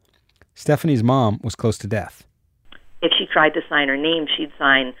go, Stephanie's mom was close to death. If she tried to sign her name, she'd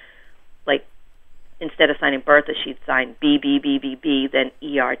sign, like, instead of signing Bertha, she'd sign B, then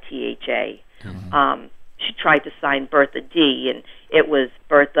ERTHA. Mm-hmm. She tried to sign Bertha D, and it was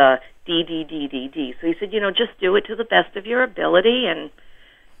Bertha D. So he said, just do it to the best of your ability. And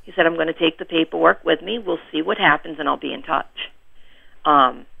he said, I'm going to take the paperwork with me. We'll see what happens, and I'll be in touch.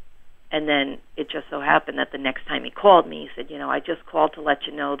 And then it just so happened that the next time he called me, he said, I just called to let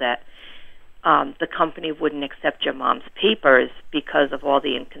you know that the company wouldn't accept your mom's papers because of all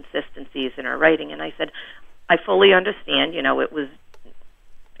the inconsistencies in her writing. And I said, I fully understand.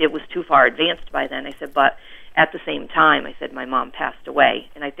 It was too far advanced by then. I said, but at the same time, I said, my mom passed away,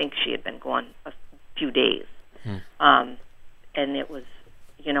 and I think she had been gone a few days. And it was,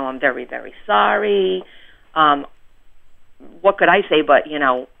 I'm very, very sorry. What could I say but,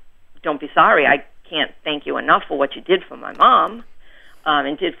 don't be sorry. I can't thank you enough for what you did for my mom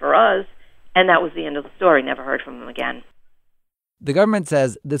and did for us. And that was the end of the story. Never heard from him again. The government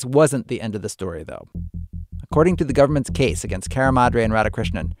says this wasn't the end of the story, though. According to the government's case against Karamadre and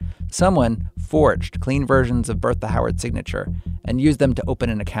Radhakrishnan, someone forged clean versions of Bertha Howard's signature and used them to open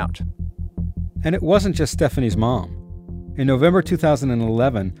an account. And it wasn't just Stephanie's mom. In November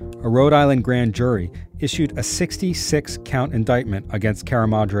 2011, a Rhode Island grand jury issued a 66-count indictment against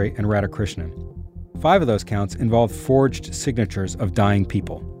Karamadre and Radhakrishnan. 5 of those counts involved forged signatures of dying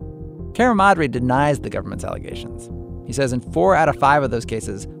people. Karamadre denies the government's allegations. He says in 4 out of 5 of those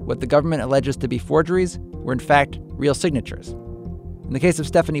cases, what the government alleges to be forgeries were in fact real signatures. In the case of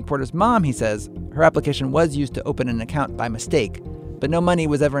Stephanie Porter's mom, he says, her application was used to open an account by mistake, but no money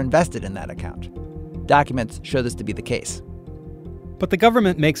was ever invested in that account. Documents show this to be the case. But the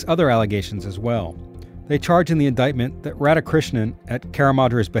government makes other allegations as well. They charge in the indictment that Radhakrishnan, at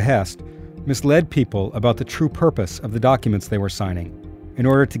Karamadre's behest, misled people about the true purpose of the documents they were signing in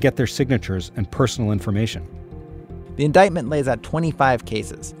order to get their signatures and personal information. The indictment lays out 25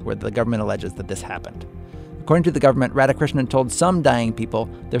 cases where the government alleges that this happened. According to the government, Radhakrishnan told some dying people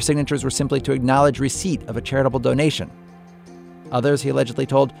their signatures were simply to acknowledge receipt of a charitable donation. Others, he allegedly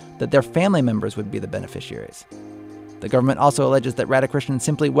told that their family members would be the beneficiaries. The government also alleges that Radhakrishnan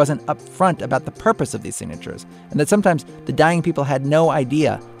simply wasn't upfront about the purpose of these signatures, and that sometimes the dying people had no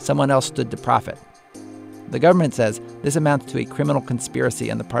idea someone else stood to profit. The government says this amounts to a criminal conspiracy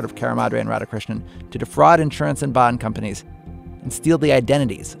on the part of Karamadre and Radhakrishnan to defraud insurance and bond companies and steal the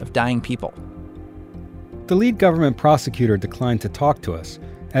identities of dying people. The lead government prosecutor declined to talk to us,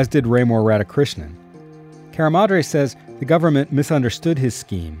 as did Raymore Radhakrishnan. Karamadre says the government misunderstood his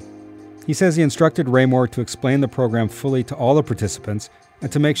scheme. He says he instructed Raymore to explain the program fully to all the participants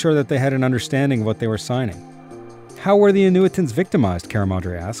and to make sure that they had an understanding of what they were signing. How were the annuitants victimized,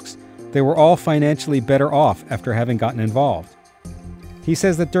 Caramadre asks. They were all financially better off after having gotten involved. He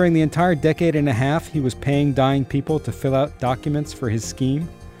says that during the entire decade and a half he was paying dying people to fill out documents for his scheme,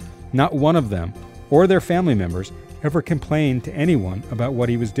 not one of them, or their family members, ever complained to anyone about what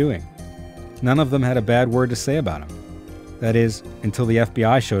he was doing. None of them had a bad word to say about him. That is, until the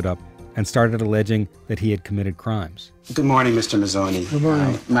FBI showed up and started alleging that he had committed crimes. Good morning, Mr. Mazzoni. Good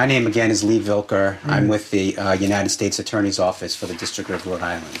morning. My name again is Lee Vilker. I'm with the United States Attorney's Office for the District of Rhode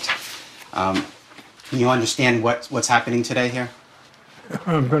Island. Can you understand what's happening today here?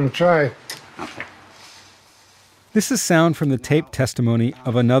 I'm going to try. Okay. This is sound from the taped testimony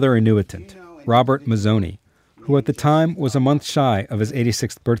of another annuitant, Robert Mazzoni, who at the time was a month shy of his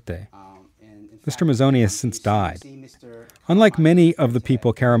 86th birthday. Mr. Mazzoni has since died. Unlike many of the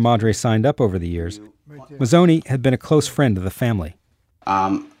people Caramadre signed up over the years, Mazzoni had been a close friend of the family.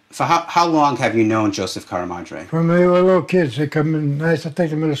 For how long have you known Joseph Caramadre? When they were little kids, they come in, I used to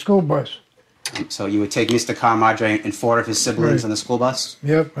take them in the school bus. So you would take Mr. Caramadre and 4 of his siblings on the school bus?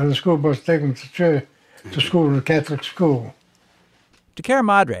 Yep, on the school bus, take them to school, to the Catholic school. To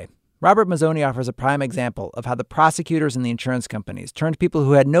Caramadre, Robert Mazzoni offers a prime example of how the prosecutors and the insurance companies turned people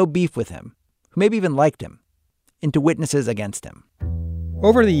who had no beef with him, who maybe even liked him, into witnesses against him.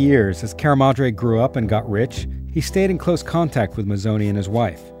 Over the years, as Caramadre grew up and got rich, he stayed in close contact with Mazzoni and his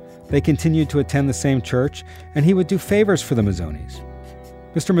wife. They continued to attend the same church, and he would do favors for the Mazzonis.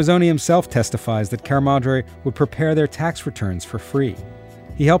 Mr. Mazzoni himself testifies that Caramadre would prepare their tax returns for free.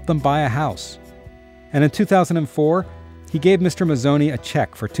 He helped them buy a house. And in 2004, he gave Mr. Mazzoni a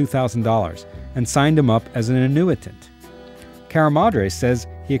check for $2,000 and signed him up as an annuitant. Caramadre says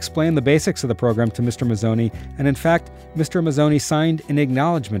he explained the basics of the program to Mr. Mazzoni, and in fact, Mr. Mazzoni signed an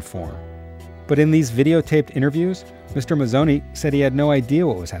acknowledgement form. But in these videotaped interviews, Mr. Mazzoni said he had no idea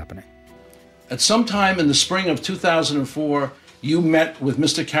what was happening. At some time in the spring of 2004, you met with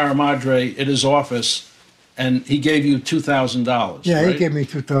Mr. Caramadre at his office, and he gave you $2,000. Yeah, right? he gave me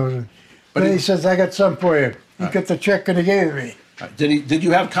 $2,000. But Then he says, I got something for you. He got the check and he gave me. Did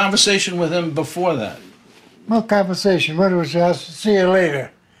you have conversation with him before that? No conversation. What was I'll see you later.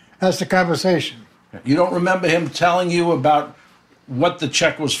 That's the conversation. You don't remember him telling you about what the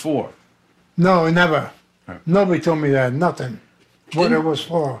check was for? No, never. Nobody told me that. Nothing. What it was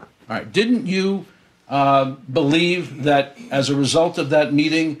for. All right. Didn't you believe that as a result of that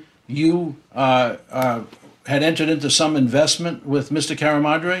meeting, you had entered into some investment with Mr.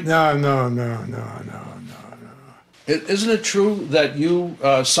 Caramadre? No. Isn't it true that you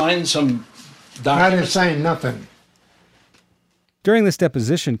signed some documents? I didn't sign nothing. During this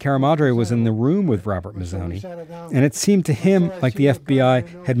deposition, Caramadre was in the room with Robert Mazzoni, and it seemed to him like the FBI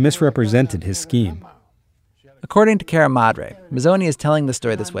had misrepresented his scheme. According to Caramadre, Mazzoni is telling the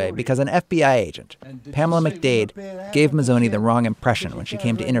story this way because an FBI agent, Pamela McDade, gave Mazzoni the wrong impression when she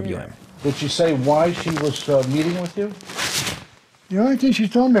came to interview him. Did she say why she was meeting with you? The only thing she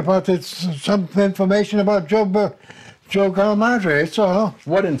told me about is some information about Joe Caramadre, that's all.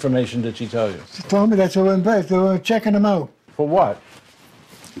 What information did she tell you? She told me that they were checking him out. For what?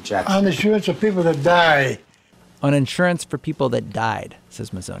 On insurance of people that die. On insurance for people that died,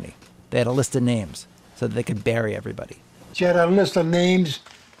 says Mazzoni. They had a list of names so that they could bury everybody. She had a list of names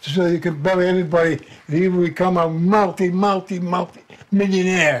so you could bury everybody. He would become a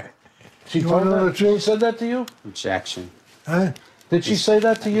multi-millionaire. She said that to you? Objection. Huh? Did she say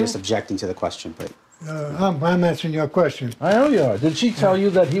that to you? Just objecting to the question, but... I'm answering your question. I know you are. Did she tell you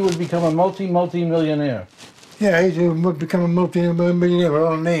that he would become a multi-millionaire? Yeah, he would become a multi-millionaire with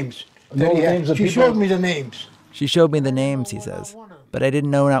all the names. She showed me the names. She showed me the names, he says, but I didn't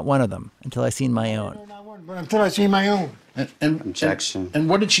know not one of them until I seen my own. Until I see my own. Objection. And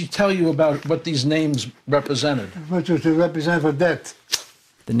what did she tell you about what these names represented? What was to represent for death?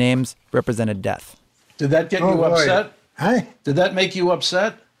 The names represented death. Did that get you upset? Huh? Did that make you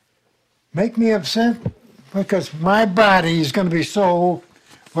upset? Make me upset? Because my body is going to be sold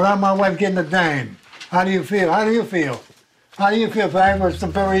without my wife getting a dime. How do you feel? How do you feel? How do you feel if I was to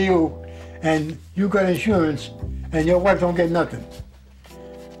bury you and you got insurance and your wife don't get nothing?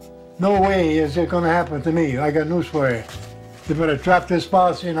 No way is it going to happen to me. I got news for you. You better drop this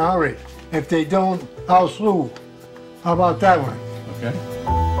policy in a hurry. If they don't, I'll sue. How about that one? Okay.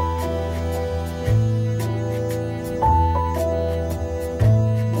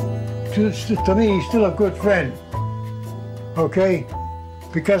 To me, he's still a good friend. Okay?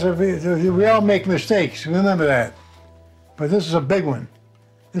 Because we all make mistakes. Remember that. But this is a big one.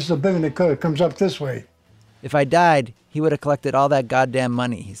 This is a big one that comes up this way. If I died, he would have collected all that goddamn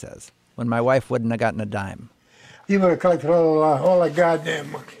money, he says, when my wife wouldn't have gotten a dime. You would have collected all the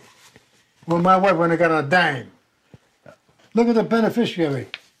goddamn money. Well, my wife wouldn't have got a dime. Look at the beneficiary,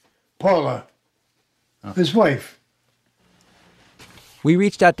 Paula, his wife. We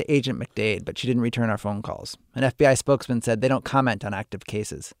reached out to Agent McDade, but she didn't return our phone calls. An FBI spokesman said they don't comment on active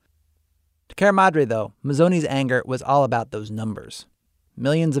cases. To Cara Madre, though, Mazzoni's anger was all about those numbers.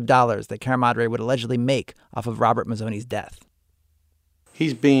 Millions of dollars that Cara Madre would allegedly make off of Robert Mazzoni's death.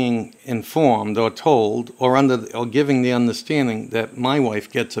 He's being informed or told or giving the understanding that my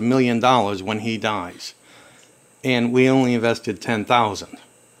wife gets $1 million when he dies. And we only invested $10,000.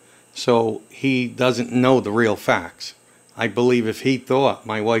 So he doesn't know the real facts. I believe if he thought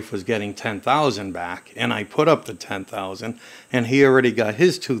my wife was getting $10,000 back and I put up the $10,000 and he already got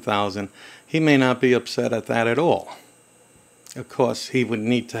his $2,000, he may not be upset at that at all. Of course, he would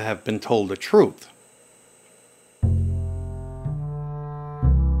need to have been told the truth.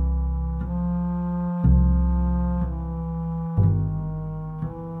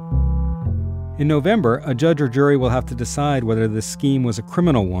 In November, a judge or jury will have to decide whether this scheme was a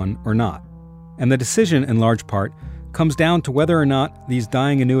criminal one or not. And the decision, in large part, comes down to whether or not these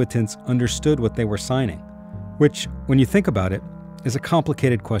dying annuitants understood what they were signing, which, when you think about it, is a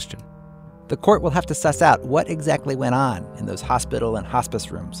complicated question. The court will have to suss out what exactly went on in those hospital and hospice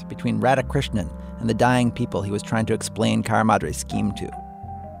rooms between Radhakrishnan and the dying people he was trying to explain Cara Madre's scheme to.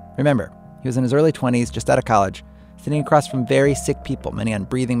 Remember, he was in his early 20s, just out of college, sitting across from very sick people, many on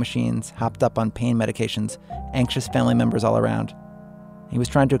breathing machines, hopped up on pain medications, anxious family members all around. He was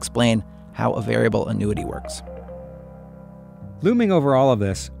trying to explain how a variable annuity works. Looming over all of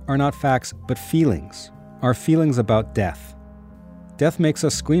this are not facts, but feelings. Our feelings about death. Death makes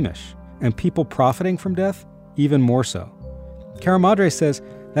us squeamish, and people profiting from death, even more so. Cara Madre says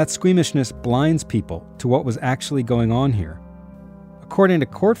that squeamishness blinds people to what was actually going on here. According to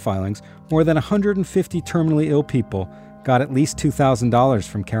court filings, more than 150 terminally ill people got at least $2,000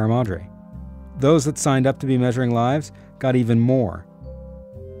 from Cara Madre. Those that signed up to be measuring lives got even more.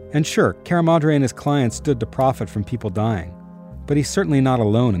 And sure, Cara Madre and his clients stood to profit from people dying, but he's certainly not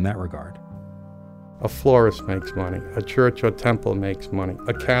alone in that regard. A florist makes money, a church or temple makes money,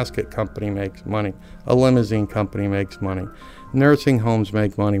 a casket company makes money, a limousine company makes money. Nursing homes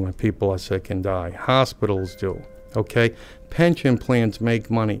make money when people are sick and die. Hospitals do, okay? Pension plans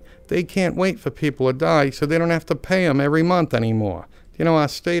make money. They can't wait for people to die, so they don't have to pay them every month anymore. You know, our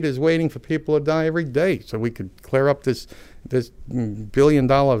state is waiting for people to die every day so we could clear up this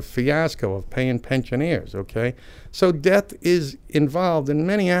billion-dollar fiasco of paying pensioners, okay? So death is involved in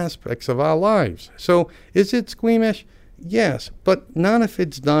many aspects of our lives. So is it squeamish? Yes, but not if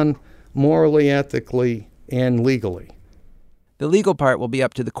it's done morally, ethically, and legally. The legal part will be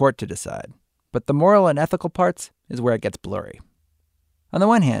up to the court to decide, but the moral and ethical parts is where it gets blurry. On the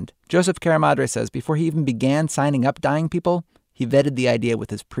one hand, Joseph Cara Madre says before he even began signing up dying people, he vetted the idea with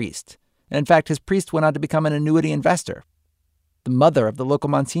his priest. And in fact, his priest went on to become an annuity investor. The mother of the local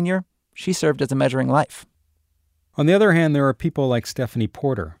Monsignor, she served as a measuring life. On the other hand, there are people like Stephanie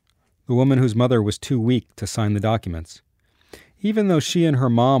Porter, the woman whose mother was too weak to sign the documents. Even though she and her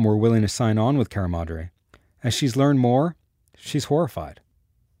mom were willing to sign on with Cara Madre, as she's learned more, she's horrified.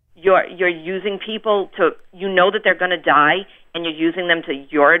 You're using people to, you know that they're going to die, and you're using them to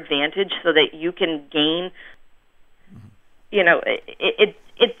your advantage so that you can gain. You know,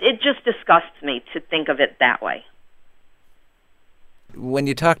 it just disgusts me to think of it that way. When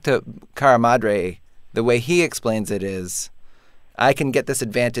you talk to Cara Madre, the way he explains it is, I can get this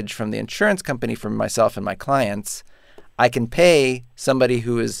advantage from the insurance company for myself and my clients. I can pay somebody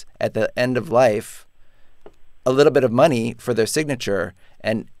who is at the end of life a little bit of money for their signature,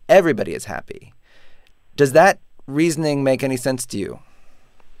 and everybody is happy. Does that reasoning make any sense to you?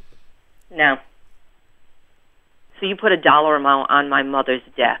 No. So you put a dollar amount on my mother's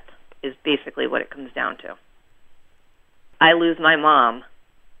death is basically what it comes down to. I lose my mom,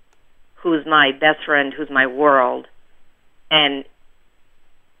 who's my best friend, who's my world, and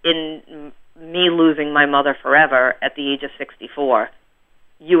in me losing my mother forever at the age of 64,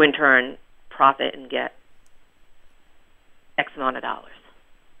 you in turn profit and get X amount of dollars.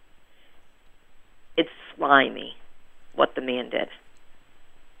 It's slimy what the man did.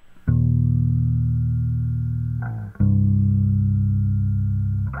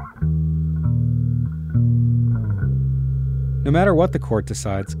 No matter what the court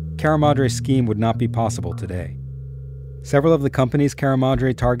decides, Cara Madre's scheme would not be possible today. Several of the companies Cara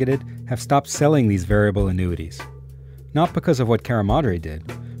Madre targeted have stopped selling these variable annuities. Not because of what Cara Madre did,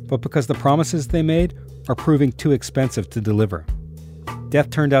 but because the promises they made are proving too expensive to deliver. Death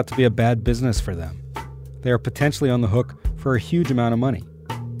turned out to be a bad business for them. They are potentially on the hook for a huge amount of money.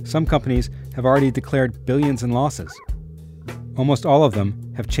 Some companies have already declared billions in losses. Almost all of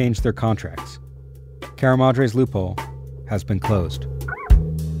them have changed their contracts. Caramadre's loophole has been closed.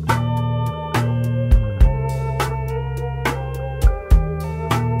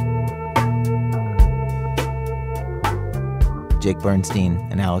 Jake Bernstein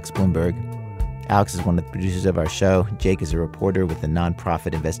and Alex Bloomberg. Alex is one of the producers of our show. Jake is a reporter with the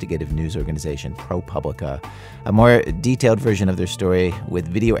nonprofit investigative news organization ProPublica. A more detailed version of their story with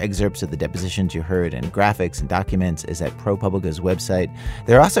video excerpts of the depositions you heard and graphics and documents is at ProPublica's website.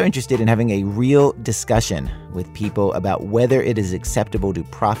 They're also interested in having a real discussion with people about whether it is acceptable to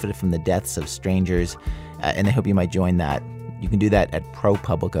profit from the deaths of strangers, and they hope you might join that. You can do that at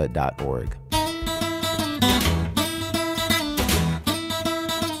ProPublica.org.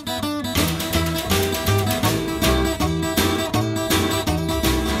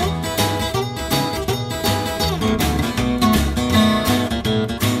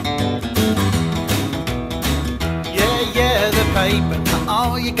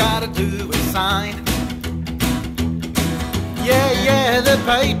 All you gotta do is sign. Yeah, the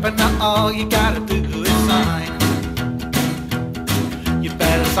paper, now all you gotta do is sign. You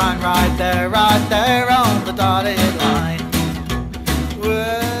better sign right there on the dotted line.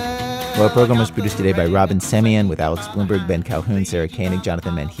 Well, our program was produced today by Robin Semien with Alex Bloomberg, Ben Calhoun, Sarah Koenig,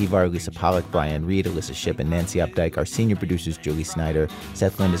 Jonathan Manhivar, Lisa Pollack, Brian Reed, Alyssa Shipp, and Nancy Updike. Our senior producers, Julie Snyder.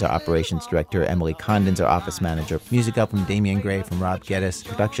 Seth Lind is our operations director. Emily Condon's our office manager. Music help from Damian Gray, from Rob Geddes.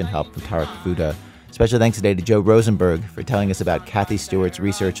 Production help from Tarek Fuda. Special thanks today to Joe Rosenberg for telling us about Kathy Stewart's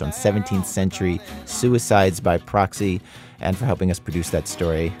research on 17th century suicides by proxy and for helping us produce that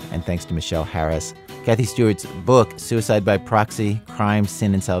story. And thanks to Michelle Harris. Kathy Stewart's book, Suicide by Proxy, Crime,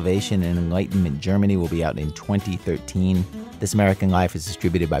 Sin, and Salvation in Enlightenment Germany, will be out in 2013. This American Life is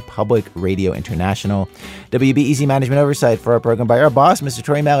distributed by Public Radio International. WBEZ management oversight for our program by our boss, Mr.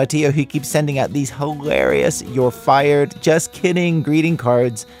 Troy Malatia, who keeps sending out these hilarious "you're fired, just kidding" greeting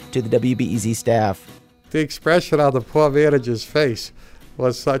cards to the WBEZ staff. The expression on the poor manager's face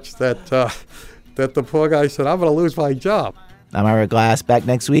was such that that the poor guy said, "I'm going to lose my job." I'm Ira Glass, back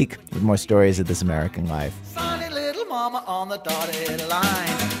next week with more stories of This American Life. Sunny little mama on the dotted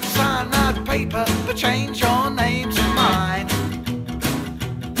line. Sign that paper, but change your name to mine.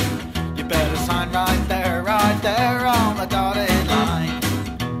 You better sign right there on the dotted line.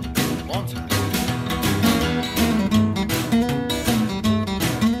 One time.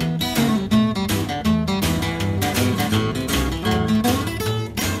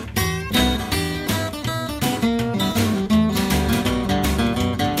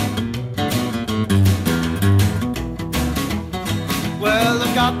 Well,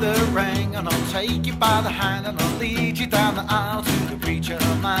 I've got the ring, and I'll take you by the hand, and I'll lead you down the aisle to the preacher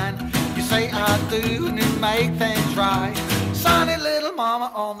man. You say I do, and you make things right. Sunny little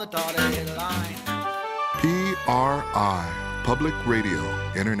mama on the dotted line. PRI, Public Radio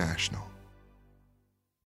International.